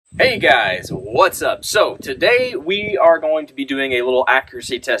Hey guys, what's up? So today we are going to be doing a little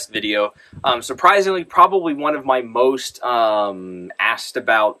accuracy test video. Surprisingly, probably one of my most asked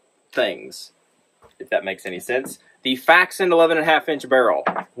about things, if that makes any sense. The Faxon 11.5-inch barrel.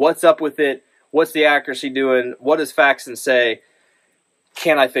 What's up with it? What's the accuracy doing? What does Faxon say?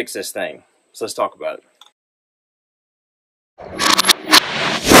 Can I fix this thing? So let's talk about it.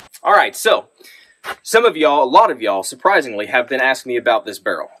 Alright, so some of y'all, a lot of y'all, surprisingly, have been asking me about this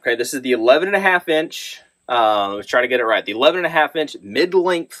barrel. Okay, this is the 11.5-inch, let's try to get it right, the 11.5-inch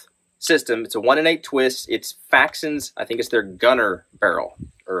mid-length system. It's a 1 in 8 twist. It's Faxon's, I think it's their gunner barrel,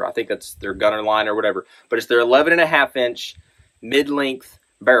 or I think that's their gunner line or whatever, but it's their 11.5-inch mid-length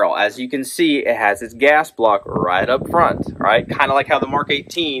barrel. As you can see, it has its gas block right up front, all right? Kind of like how the Mark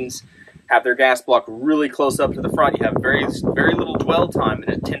 18s have their gas block really close up to the front. You have very little dwell time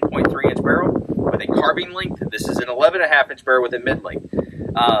in a 10.3-inch barrel with a carbine length. This is an 11.5-inch barrel with a mid-length.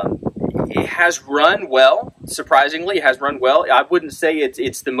 It has run well, surprisingly. It has run well. I wouldn't say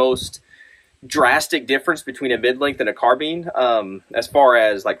it's the most drastic difference between a mid-length and a carbine as far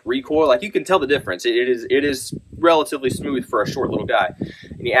as like recoil. Like, you can tell the difference. It is relatively smooth for a short little guy.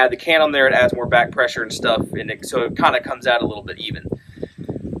 And you add the can on there, it adds more back pressure and stuff, and so it kind of comes out a little bit even.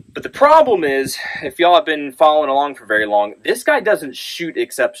 But the problem is, if y'all have been following along for very long, this guy doesn't shoot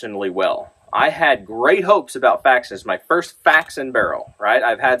exceptionally well. I had great hopes about Faxon. It's my first Faxon barrel, right?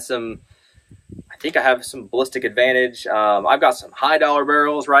 I've had some, I think I have some ballistic advantage. I've got some high dollar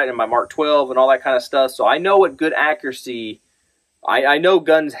barrels, right, in my Mark 12 and all that kind of stuff. So I know what good accuracy, I know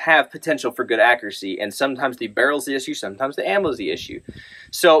guns have potential for good accuracy, and sometimes the barrel's the issue, sometimes the ammo's the issue.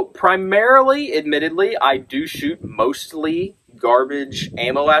 So primarily, admittedly, I do shoot mostly garbage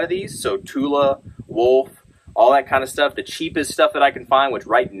ammo out of these. So Tula, Wolf, all that kind of stuff. The cheapest stuff that I can find, which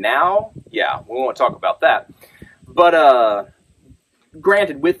right now, yeah, we won't talk about that. But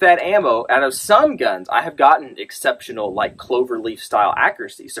granted, with that ammo, out of some guns, I have gotten exceptional, like, cloverleaf style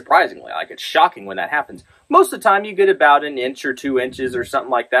accuracy, surprisingly. Like, it's shocking when that happens. Most of the time, you get about an inch or 2 inches or something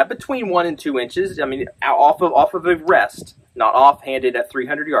like that, between 1 and 2 inches. I mean, off of a rest, not offhanded at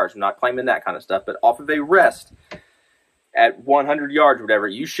 300 yards. I'm not claiming that kind of stuff, but off of a rest at 100 yards or whatever,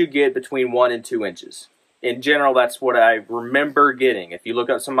 you should get between 1 and 2 inches. In general, that's what I remember getting. If you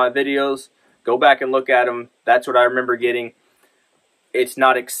look up some of my videos, go back and look at them. That's what I remember getting. It's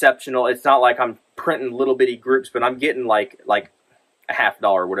not exceptional. It's not like I'm printing little bitty groups, but I'm getting like a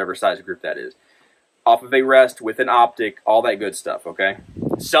 $50, whatever size group that is, off of a rest with an optic, all that good stuff, okay?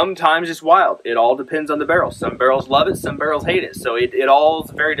 Sometimes it's wild. It all depends on the barrel. Some barrels love it, some barrels hate it. So it all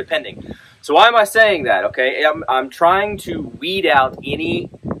is very depending. So why am I saying that, okay? I'm trying to weed out any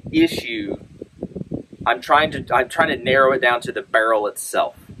issue. I'm trying to narrow it down to the barrel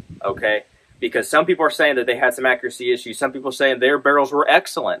itself, okay? Because some people are saying that they had some accuracy issues. Some people are saying their barrels were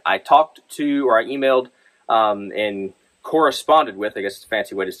excellent. I talked to, or I emailed and corresponded with, I guess it's a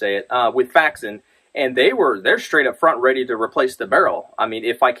fancy way to say it, with Faxon, and they're straight up front ready to replace the barrel. I mean,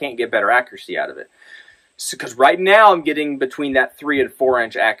 if I can't get better accuracy out of it. Because right now I'm getting between that 3 and 4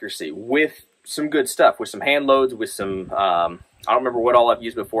 inch accuracy with some good stuff, with some hand loads, with some, I don't remember what all I've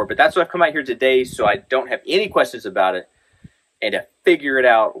used before, but that's what I've come out here today, so I don't have any questions about it, and to figure it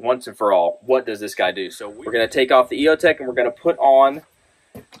out once and for all, what does this guy do? So we're going to take off the EOTech, and we're going to put on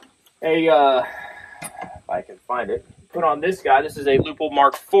a, if I can find it, put on this guy. This is a Leupold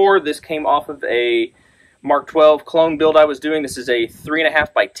Mark IV. This came off of a Mark 12 clone build I was doing. This is a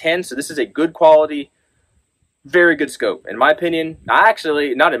 3.5 by 10, so this is a good quality, very good scope. In my opinion,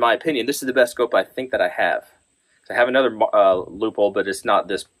 actually, not in my opinion, this is the best scope I think that I have. I have another Leupold, but it's not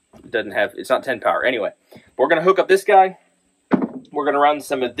this, it's not 10 power. Anyway, we're going to hook up this guy. We're going to run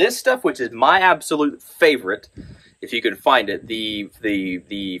some of this stuff, which is my absolute favorite, if you can find it.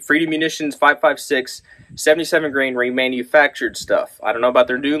 The Freedom Munitions 5.56 77 grain remanufactured stuff. I don't know about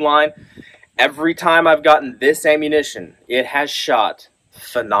their new line. Every time I've gotten this ammunition, it has shot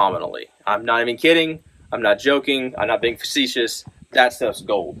phenomenally. I'm not even kidding. I'm not joking. I'm not being facetious. That stuff's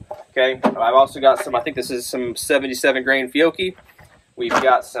gold. Okay. I've also got some, I think this is some 77 grain Fiocchi. We've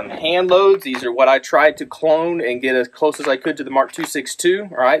got some hand loads. These are what I tried to clone and get as close as I could to the Mark 262.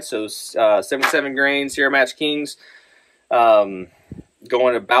 All right. So 77 grain Sierra Match Kings.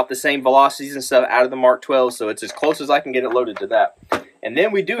 Going about the same velocities and stuff out of the Mark 12. So it's as close as I can get it loaded to that. And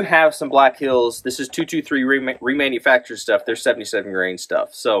then we do have some Black Hills. This is 223 remanufactured stuff. They're 77 grain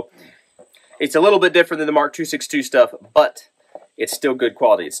stuff. So it's a little bit different than the Mark 262 stuff, but it's still good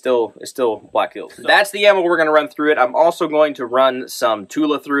quality. It's still Black Hills. So that's the ammo we're going to run through it. I'm also going to run some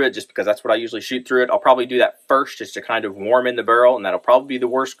Tula through it, just because that's what I usually shoot through it. I'll probably do that first, just to kind of warm in the barrel, and that'll probably be the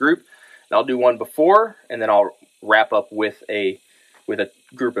worst group. And I'll do one before, and then I'll wrap up with with a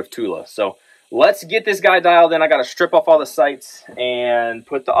group of Tula. So let's get this guy dialed in. I got to strip off all the sights and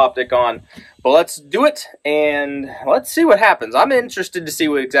put the optic on. But let's do it, and let's see what happens. I'm interested to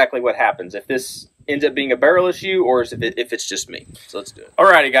see exactly what happens, if this ends up being a barrel issue or if it's just me. So let's do it.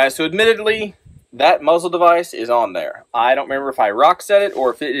 Alrighty, guys. So admittedly, that muzzle device is on there. I don't remember if I rock set it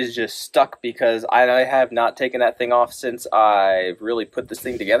or if it is just stuck, because I have not taken that thing off since I really put this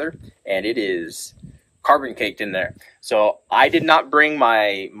thing together, and it is carbon caked in there. So I did not bring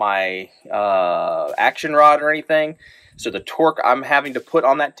my action rod or anything. So the torque I'm having to put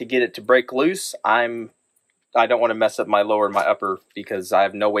on that to get it to break loose, I don't want to mess up my lower and my upper, because I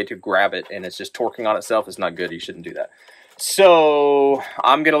have no way to grab it, and it's just torquing on itself. It's not good. You shouldn't do that. So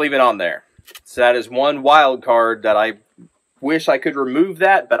I'm going to leave it on there. So that is one wild card that I wish I could remove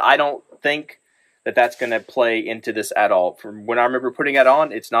that, but I don't think that that's going to play into this at all. From when I remember putting it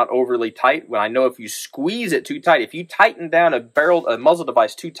on, it's not overly tight. When I know if you squeeze it too tight, if you tighten down a muzzle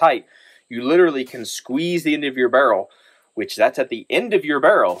device too tight, you literally can squeeze the end of your barrel, which that's at the end of your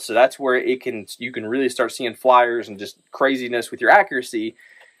barrel. So that's where you can really start seeing flyers and just craziness with your accuracy,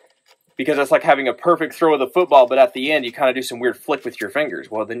 because that's like having a perfect throw of the football, but at the end you kind of do some weird flick with your fingers.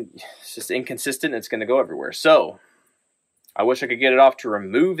 Well, then it's just inconsistent and it's going to go everywhere. So I wish I could get it off to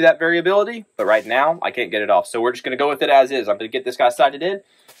remove that variability, but right now I can't get it off. So we're just going to go with it as is. I'm going to get this guy sighted in,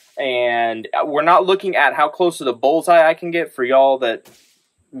 and we're not looking at how close to the bullseye I can get. For y'all that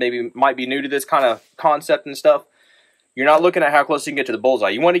maybe might be new to this kind of concept and stuff, you're not looking at how close you can get to the bullseye.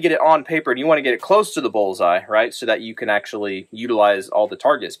 You want to get it on paper, and you want to get it close to the bullseye, right, so that you can actually utilize all the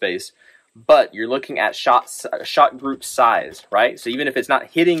target space. But you're looking at shot group size, right? So even if it's not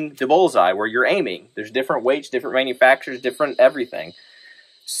hitting the bullseye where you're aiming, there's different weights, different manufacturers, different everything.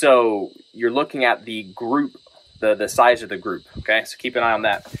 So you're looking at the group, the size of the group, okay? So keep an eye on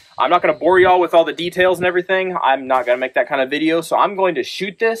that. I'm not going to bore y'all with all the details and everything. I'm not going to make that kind of video, so I'm going to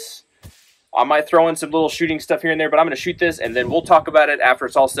shoot this. I might throw in some little shooting stuff here and there, but I'm going to shoot this, and then we'll talk about it after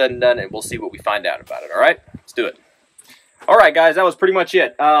it's all said and done, and we'll see what we find out about it, all right? Let's do it. All right, guys, that was pretty much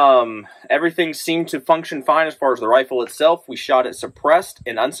it. Everything seemed to function fine as far as the rifle itself. We shot it suppressed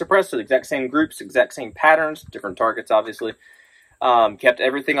and unsuppressed, so the exact same groups, exact same patterns, different targets, obviously. Kept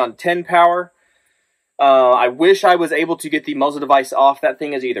everything on 10 power. I wish I was able to get the muzzle device off. That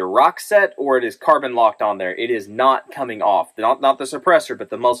thing is either rock set or it is carbon locked on there. It is not coming off. Not the suppressor, but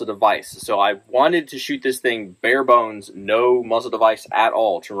the muzzle device. So I wanted to shoot this thing bare bones, no muzzle device at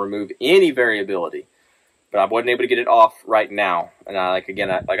all, to remove any variability. But I wasn't able to get it off right now. And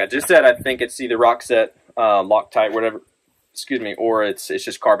like I just said, I think it's either rock set, Loctite, whatever, excuse me, or it's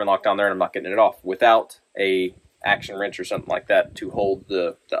just carbon locked down there, and I'm not getting it off without a action wrench or something like that to hold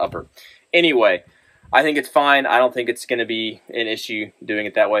the upper. Anyway, I think it's fine. I don't think it's going to be an issue doing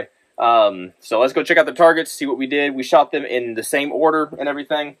it that way. So let's go check out the targets, see what we did. We shot them in the same order and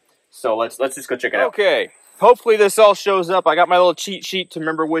everything. So let's just go check it out. Okay, hopefully this all shows up. I got my little cheat sheet to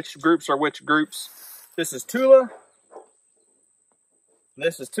remember which groups are which groups. This is Tula.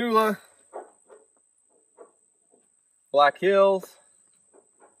 This is Tula. Black Hills.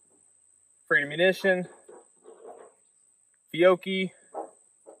 Freedom Munition. Fiocchi.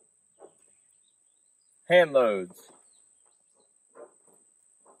 Hand loads.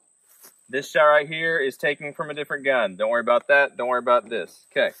 This shot right here is taken from a different gun. Don't worry about that. Don't worry about this.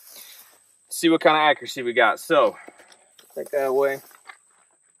 Okay. Let's see what kind of accuracy we got. So, take that away.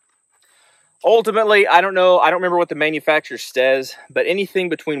 Ultimately, I don't know. I don't remember what the manufacturer says, but anything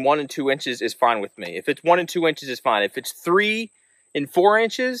between 1 and 2 inches is fine with me. If it's 1 and 2 inches, it's fine. If it's 3 and 4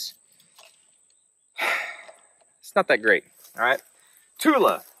 inches, it's not that great. All right.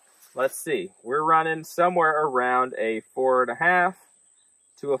 Tula. Let's see. We're running somewhere around a 4.5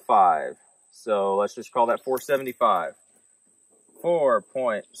 to a 5. So let's just call that 475.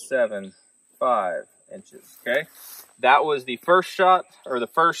 4.75 inches. Okay. That was the first shot, or the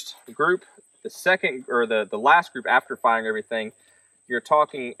first group. The second, or the last group after firing everything, you're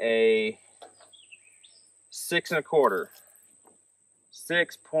talking a 6 1/4.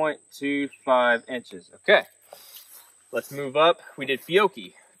 6.25 inches. Okay. Let's move up. We did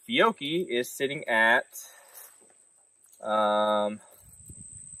Fiocchi. Fiocchi is sitting at 2.5. I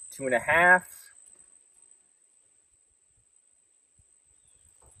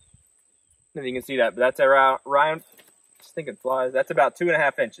don't know if you can see that, but that's around, just thinking flies, that's about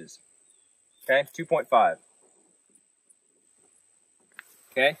 2.5 inches. Okay, 2.5.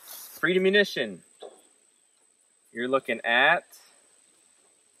 Okay, Freedom Munition. You're looking at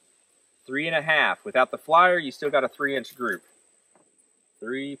 3.5. Without the flyer, you still got a 3-inch group.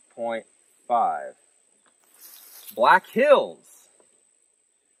 3.5. Black Hills,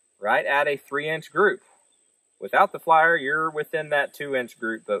 right at a 3-inch group. Without the flyer, you're within that 2-inch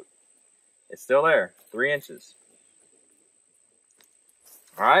group, but it's still there, 3 inches.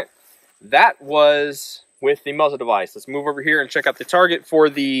 All right, that was with the muzzle device. Let's move over here and check out the target for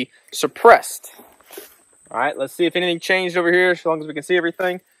the suppressed. All right, let's see if anything changed over here, as long as we can see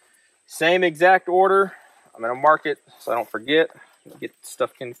everything. Same exact order. I'm gonna mark it so I don't forget. Get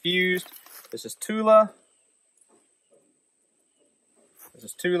stuff confused. This is Tula. This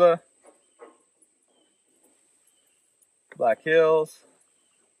is Tula. Black Hills.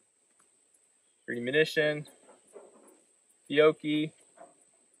 Free Munition. Fiocchi.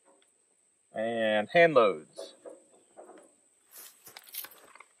 And hand loads.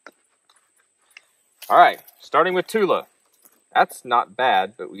 All right, starting with Tula. That's not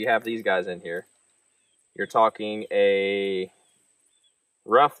bad, but we have these guys in here. You're talking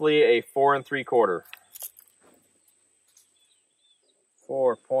roughly a 4 3/4.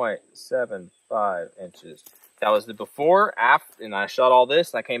 4.75 inches. That was the before, after, and I shot all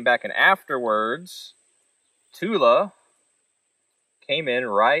this, and I came back, and afterwards, Tula came in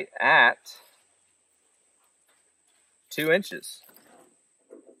right at 2 inches.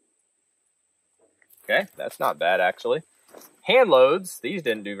 Okay, that's not bad, actually. Hand loads, these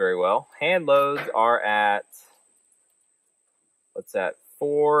didn't do very well. Hand loads are at, what's that,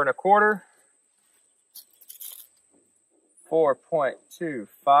 4 1/4?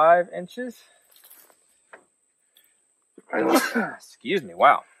 4.25 inches. Excuse me,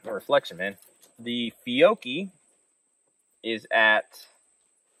 wow, no reflection, man. The Fiocchi is at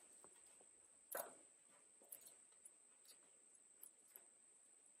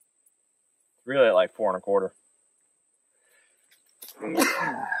really like 4 1/4.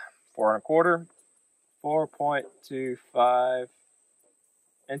 4 1/4, 4.25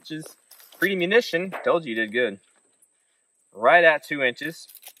 inches. Free Munition, told you did good. Right at 2 inches.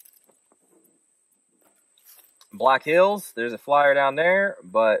 Black Hills, there's a flyer down there,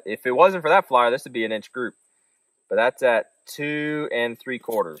 but if it wasn't for that flyer, this would be an inch group. But that's at 2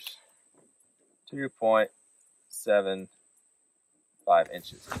 3/4. 2.75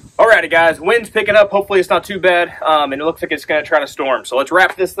 inches. Alrighty, guys, wind's picking up. Hopefully it's not too bad, and it looks like it's going to try to storm. So let's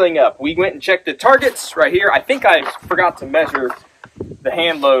wrap this thing up. We went and checked the targets right here. I think I forgot to measure the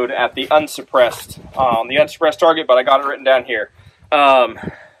hand load at the unsuppressed target, but I got it written down here.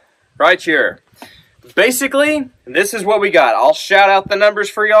 Right here. Basically, this is what we got. I'll shout out the numbers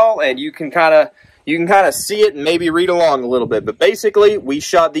for y'all, and you can kind of see it and maybe read along a little bit. But basically, we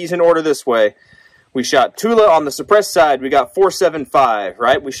shot these in order this way. We shot Tula on the suppressed side. We got 475,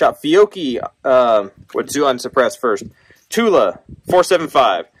 right? We shot Fiocchi, let's do unsuppressed first. Tula,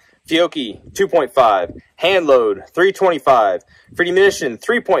 475. Fiocchi, 2.5. Hand load, 325. Free Munition,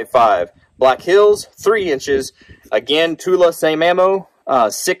 3.5. Black Hills, 3 inches. Again, Tula, same ammo,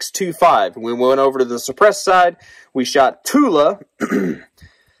 625. We went over to the suppressed side. We shot Tula,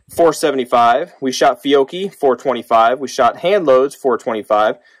 475. We shot Fiocchi, 425. We shot hand loads,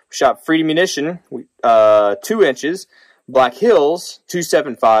 425. We shot Free Munition, 2 inches. Black Hills,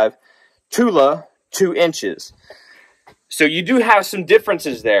 275. Tula, 2 inches. So you do have some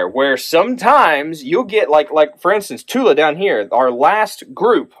differences there, where sometimes you'll get like for instance, Tula down here, our last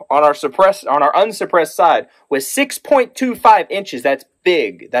group on our unsuppressed side was 6.25 inches. That's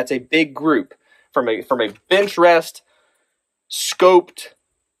big. That's a big group from a bench rest scoped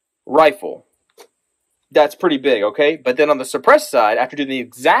rifle. That's pretty big, okay? But then on the suppressed side, after doing the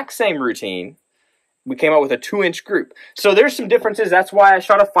exact same routine, we came out with a 2-inch group. So there's some differences. That's why I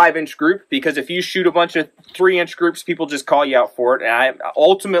shot a 5-inch group, because if you shoot a bunch of 3-inch groups, people just call you out for it. And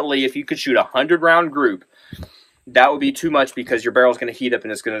ultimately, if you could shoot a 100-round group, that would be too much, because your barrel's going to heat up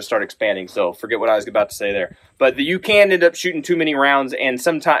and it's going to start expanding. So forget what I was about to say there. But you can end up shooting too many rounds, and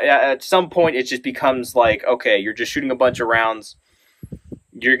at some point it just becomes like, okay, you're just shooting a bunch of rounds.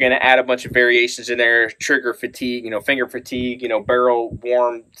 You're going to add a bunch of variations in there, trigger fatigue, finger fatigue, barrel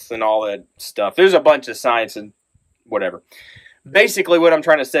warmth and all that stuff. There's a bunch of science and whatever. Basically, what I'm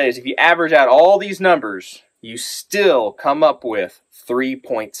trying to say is if you average out all these numbers, you still come up with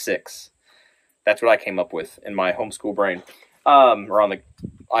 3.6. That's what I came up with in my homeschool brain, or on the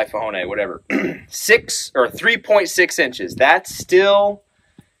iPhone, whatever. 3.6 inches. That's still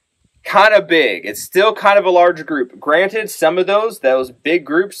kind of big. It's still kind of a large group. Granted, some of those big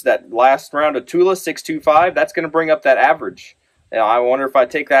groups, that last round of Tula, 625, that's going to bring up that average. Now, I wonder if I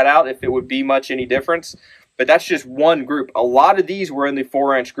take that out, if it would be much any difference. But that's just one group. A lot of these were in the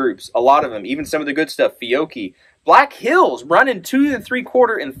 4-inch groups. A lot of them, even some of the good stuff. Fiocchi. Black Hills running 2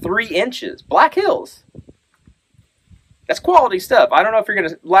 3/4 and 3 inches. Black Hills. That's quality stuff. I don't know if you're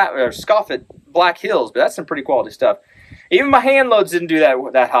going to scoff at Black Hills, but that's some pretty quality stuff. Even my hand loads didn't do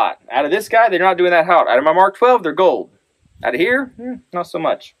that hot. Out of this guy, they're not doing that hot. Out of my Mark 12, they're gold. Out of here, not so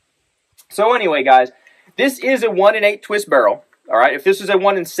much. So anyway, guys, this is a 1 in 8 twist barrel. All right, if this was a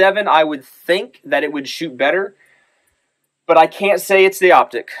 1 in 7, I would think that it would shoot better. But I can't say it's the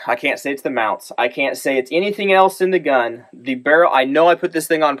optic. I can't say it's the mounts. I can't say it's anything else in the gun. The barrel, I know I put this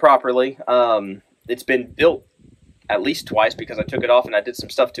thing on properly. It's been built at least twice because I took it off and I did some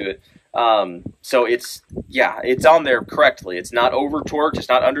stuff to it. So it's on there correctly. It's not over torqued. It's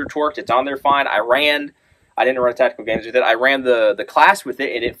not under torqued. It's on there fine. I didn't run tactical games with it. I ran the class with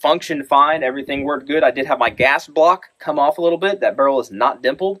it and it functioned fine. Everything worked good. I did have my gas block come off a little bit. That barrel is not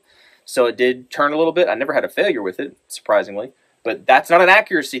dimpled. So it did turn a little bit. I never had a failure with it, surprisingly. But that's not an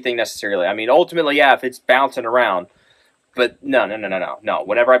accuracy thing necessarily. I mean, ultimately, yeah, if it's bouncing around. But no.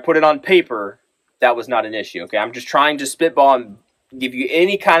 Whenever I put it on paper, that was not an issue. Okay, I'm just trying to spitball and give you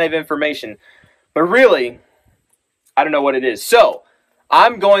any kind of information. But really, I don't know what it is. So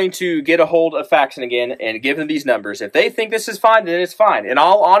I'm going to get a hold of Faxon again and give them these numbers. If they think this is fine, then it's fine. In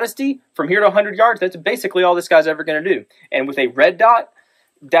all honesty, from here to 100 yards, that's basically all this guy's ever going to do. And with a red dot,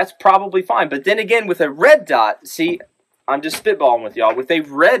 that's probably fine. But then again, with a red dot, see, I'm just spitballing with y'all. With a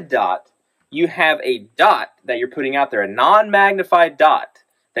red dot, you have a dot that you're putting out there, a non-magnified dot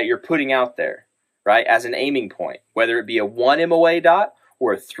that you're putting out there, right, as an aiming point. Whether it be a 1 MOA dot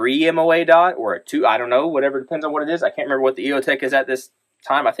or a 3 MOA dot or a 2, I don't know, whatever, depends on what it is. I can't remember what the EOTech is at this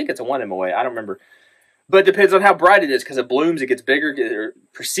time. I think it's a 1 MOA. I don't remember. But it depends on how bright it is because it blooms, it gets bigger, or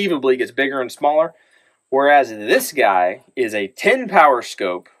perceivably gets bigger and smaller. Whereas this guy is a 10 power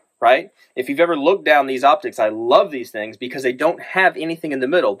scope, right? If you've ever looked down these optics, I love these things because they don't have anything in the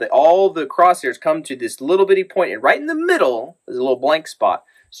middle. All the crosshairs come to this little bitty point, and right in the middle is a little blank spot.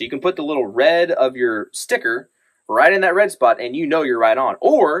 So you can put the little red of your sticker right in that red spot, and you know you're right on.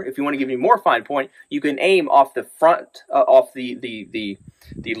 Or, if you want to give me more fine point, you can aim off the front, off the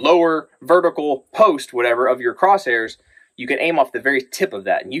lower vertical post, whatever, of your crosshairs. You can aim off the very tip of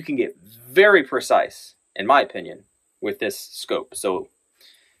that, and you can get very precise, in my opinion, with this scope. So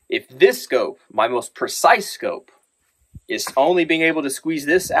if this scope, my most precise scope, is only being able to squeeze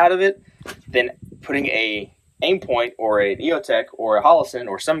this out of it, then putting a aim point or an EOTech or a Holosun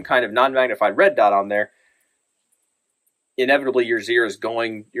or some kind of non-magnified red dot on there, inevitably your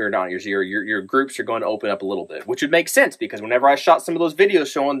groups are going to open up a little bit, which would make sense because whenever I shot some of those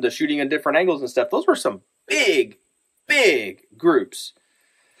videos showing the shooting in different angles and stuff, those were some big groups.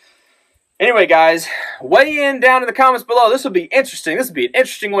 Anyway, guys, weigh in down in the comments below. This will be interesting. This will be an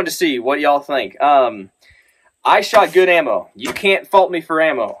interesting one to see what y'all think. I shot good ammo. You can't fault me for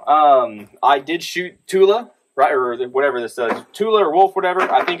ammo. I did shoot Tula, right, or whatever this is, Tula or Wolf, whatever.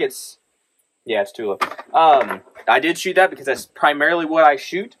 I think it's, yeah, it's Tula. I did shoot that because that's primarily what I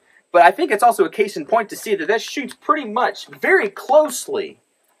shoot. But I think it's also a case in point to see that this shoots pretty much very closely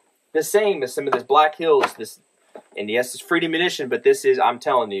the same as some of this Black Hills, and yes, it's Freedom Munition, but this is, I'm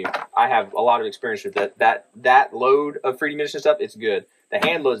telling you, I have a lot of experience with that load of Freedom Munition stuff. It's good. The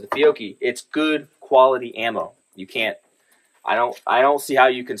hand loads, the Fiocchi, it's good quality ammo. You can't, I don't see how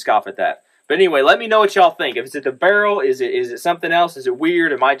you can scoff at that. But anyway, let me know what y'all think. If it's at the barrel, is it something else? Is it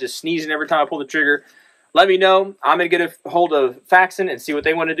weird? Am I just sneezing every time I pull the trigger? Let me know. I'm going to get a hold of Faxon and see what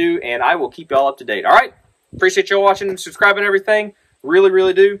they want to do, and I will keep y'all up to date. All right? Appreciate y'all watching and subscribing and everything. Really,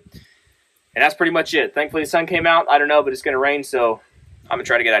 really do. And that's pretty much it. Thankfully, the sun came out. I don't know, but it's going to rain, so I'm going to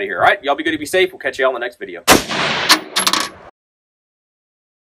try to get out of here. All right? Y'all be good to be safe. We'll catch y'all in the next video.